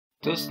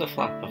Does the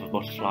flap of a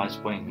butterfly's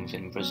wings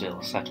in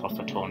Brazil set off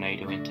a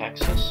tornado in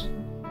Texas?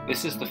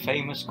 This is the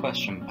famous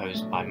question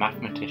posed by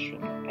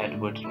mathematician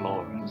Edward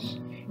Lorenz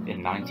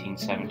in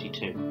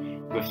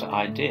 1972, with the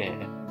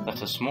idea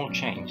that a small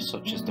change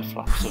such as the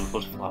flaps of a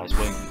butterfly's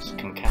wings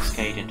can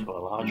cascade into a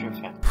larger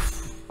effect.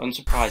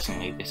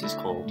 Unsurprisingly, this is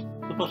called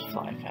the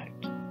butterfly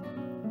effect.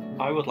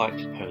 I would like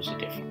to pose a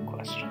different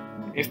question.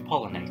 If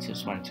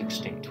pollinators went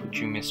extinct, would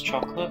you miss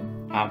chocolate?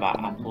 How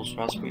about apples,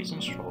 raspberries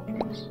and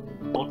strawberries?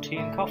 Or tea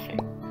and coffee?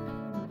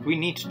 We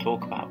need to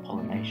talk about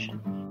pollination,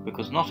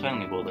 because not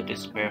only will the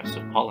disappearance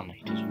of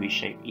pollinators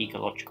reshape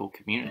ecological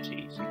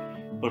communities,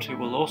 but it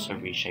will also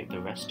reshape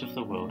the rest of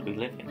the world we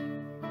live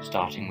in,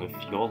 starting with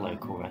your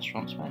local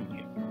restaurant's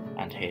menu.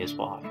 And here's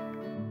why.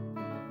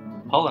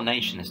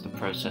 Pollination is the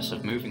process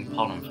of moving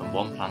pollen from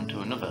one plant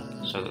to another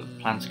so that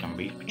the plants can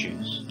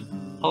reproduce.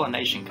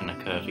 Pollination can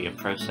occur via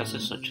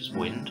processes such as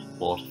wind,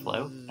 water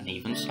flow, and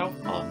even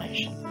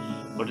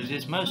self-pollination, but it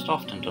is most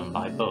often done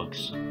by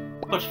bugs.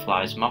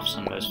 Butterflies, moths,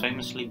 and most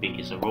famously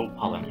bees are all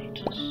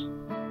pollinators.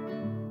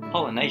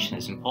 Pollination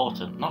is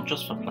important not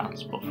just for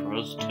plants but for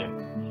us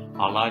too.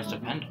 Our lives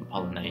depend on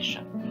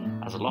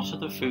pollination, as a lot of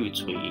the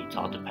foods we eat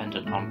are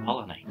dependent on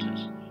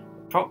pollinators.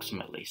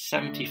 Approximately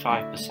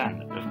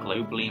 75% of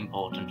globally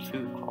important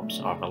food crops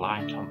are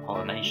reliant on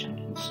pollination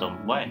in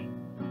some way.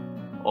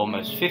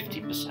 Almost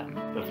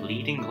 50% of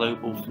leading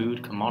global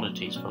food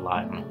commodities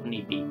rely on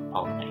honeybee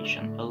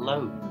pollination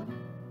alone.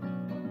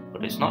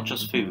 But it's not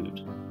just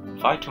food.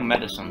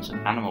 Phytomedicines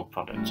and animal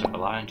products are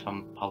reliant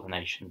on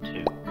pollination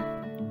too.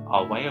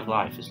 Our way of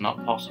life is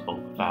not possible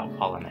without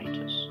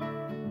pollinators.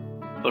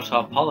 But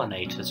our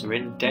pollinators are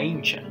in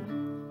danger.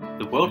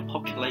 The world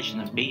population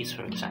of bees,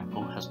 for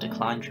example, has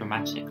declined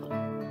dramatically.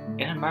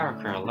 In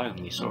America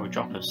alone, we saw a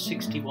drop of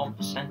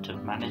 61%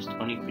 of managed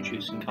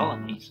honey-producing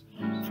colonies,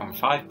 from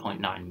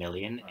 5.9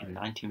 million in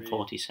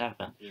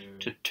 1947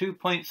 to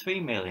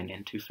 2.3 million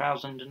in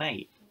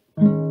 2008.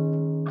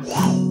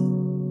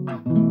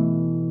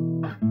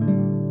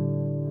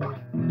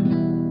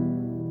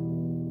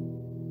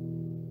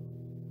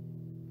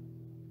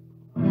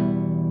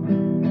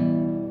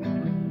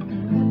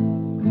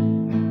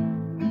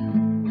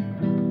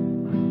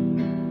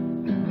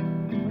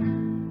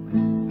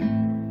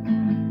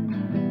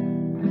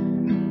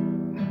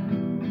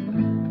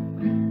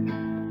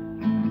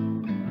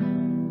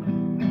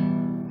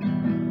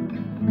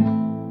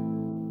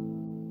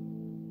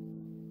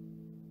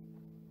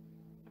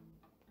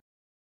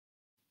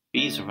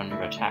 Bees are under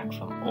attack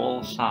from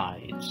all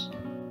sides.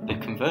 The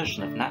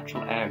conversion of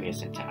natural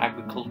areas into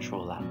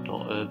agricultural land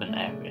or urban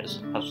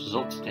areas has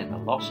resulted in the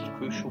loss of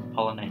crucial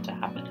pollinator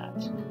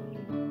habitats.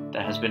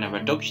 There has been a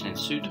reduction in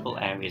suitable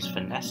areas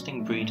for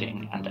nesting,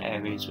 breeding, and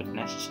areas with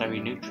necessary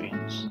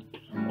nutrients,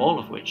 all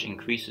of which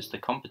increases the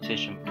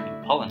competition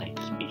between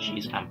pollinator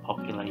species and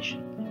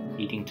population,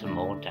 leading to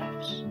more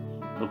deaths.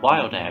 The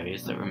wild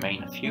areas that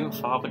remain are few and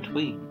far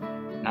between.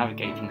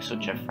 Navigating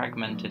such a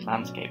fragmented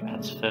landscape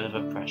adds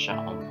further pressure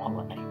on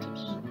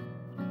pollinators.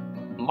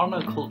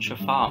 Monoculture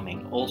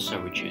farming also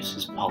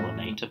reduces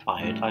pollinator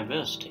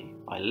biodiversity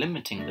by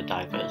limiting the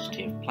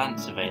diversity of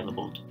plants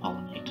available to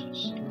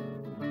pollinators.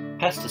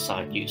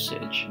 Pesticide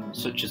usage,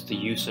 such as the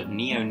use of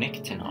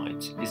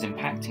neonicotinoids, is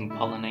impacting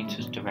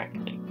pollinators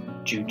directly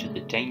due to the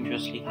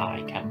dangerously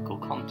high chemical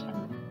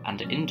content,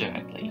 and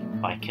indirectly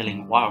by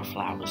killing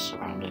wildflowers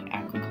surrounding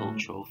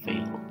agricultural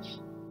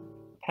fields.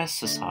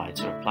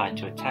 Pesticides are applied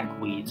to attack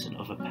weeds and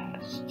other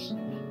pests,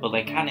 but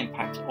they can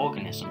impact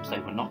organisms they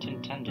were not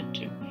intended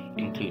to,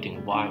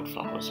 including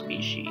wildflower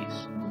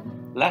species.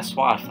 Less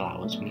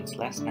wildflowers means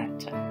less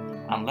nectar,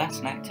 and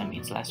less nectar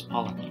means less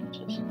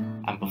pollinators,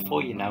 and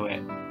before you know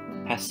it,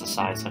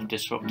 pesticides have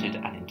disrupted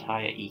an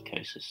entire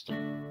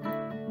ecosystem.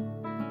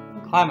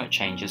 Climate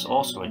change is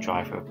also a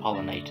driver of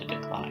pollinator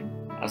decline,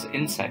 as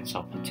insects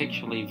are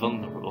particularly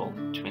vulnerable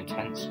to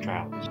intense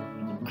droughts.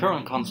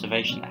 Current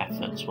conservation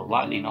efforts will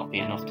likely not be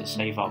enough to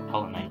save our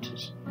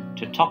pollinators.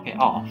 To top it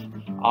off,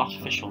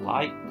 artificial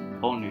light,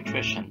 poor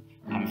nutrition,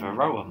 and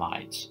varroa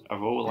mites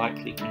are all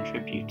likely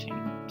contributing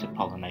to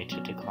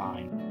pollinator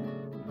decline.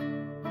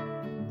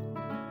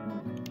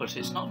 But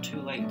it's not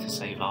too late to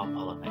save our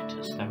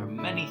pollinators. There are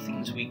many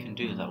things we can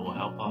do that will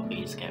help our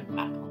bees get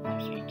back on their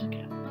feet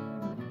again.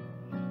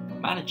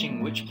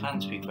 Managing which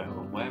plants we grow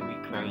and where we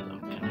grow them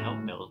can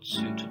help build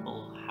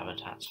suitable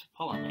habitats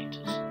for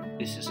pollinators.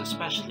 This is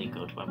especially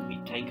good when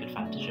we take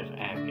advantage of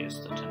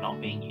areas that are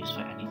not being used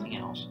for anything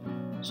else,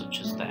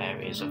 such as the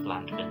areas of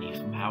land beneath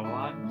power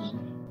lines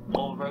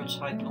or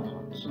roadside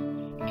lawns.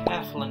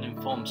 Careful and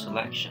informed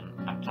selection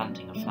and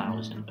planting of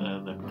flowers in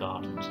urban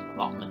gardens and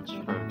allotments,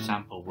 for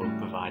example, will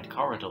provide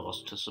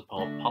corridors to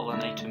support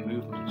pollinator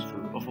movements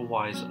through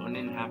otherwise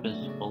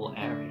uninhabitable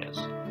areas.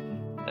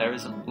 There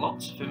is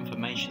lots of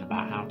information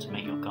about how to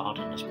make your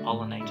garden as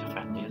pollinator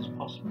friendly as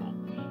possible.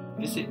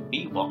 Visit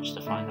BeeWatch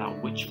to find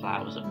out which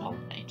flowers are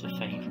pollinator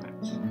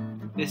favourites.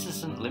 This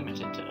isn't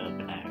limited to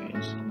urban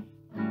areas.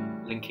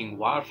 Linking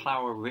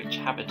wildflower-rich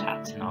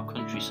habitats in our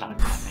countryside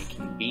by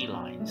making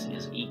beelines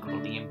is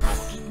equally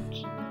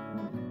important.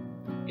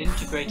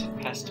 Integrated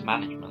pest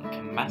management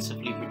can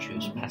massively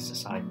reduce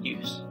pesticide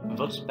use,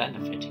 thus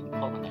benefiting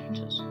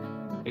pollinators.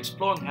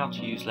 Exploring how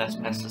to use less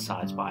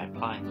pesticides by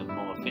applying them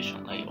more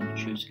efficiently or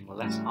choosing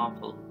less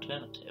harmful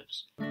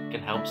alternatives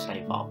can help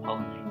save our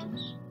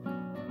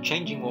pollinators.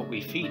 Changing what we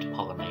feed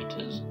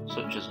pollinators,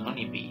 such as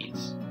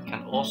honeybees,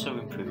 can also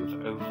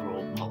improve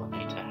overall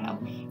pollinator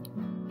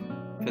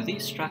health. For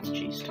these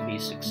strategies to be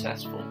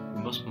successful,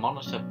 we must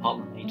monitor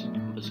pollinator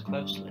numbers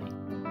closely.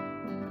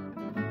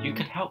 You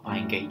can help by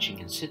engaging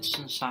in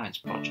citizen science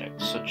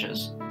projects such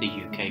as the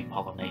UK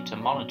Pollinator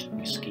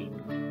Monitoring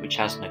Scheme, which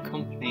has an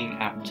accompanying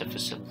app to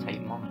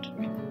facilitate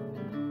monitoring.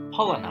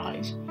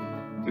 Pollinize,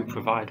 who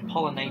provide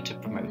pollinator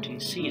promoting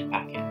seed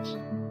packets.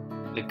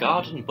 The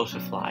Garden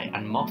Butterfly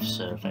and Moth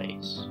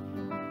Surveys.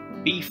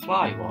 Bee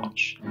Fly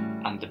Watch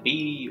and the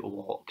Bee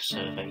Walk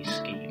Survey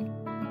Scheme.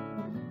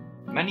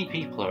 Many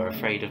people are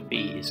afraid of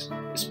bees,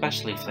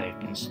 especially if they have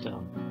been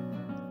stung.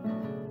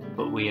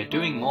 But we are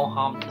doing more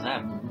harm to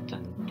them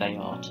than they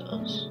are to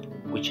us,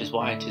 which is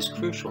why it is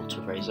crucial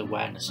to raise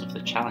awareness of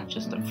the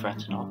challenges that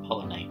threaten our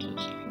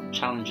pollinators,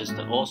 challenges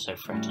that also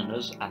threaten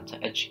us, and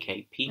to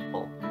educate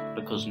people,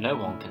 because no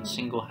one can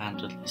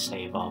single-handedly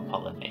save our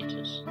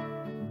pollinators.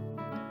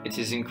 It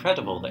is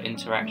incredible that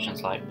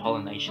interactions like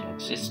pollination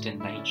exist in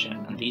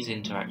nature, and these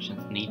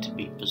interactions need to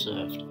be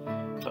preserved,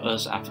 for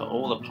us and for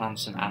all the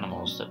plants and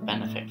animals that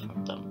benefit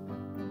from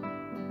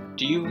them.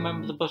 Do you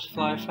remember the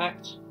butterfly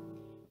effect?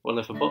 Well,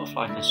 if a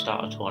butterfly can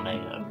start a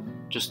tornado,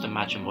 just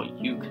imagine what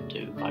you can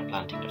do by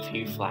planting a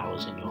few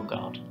flowers in your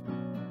garden.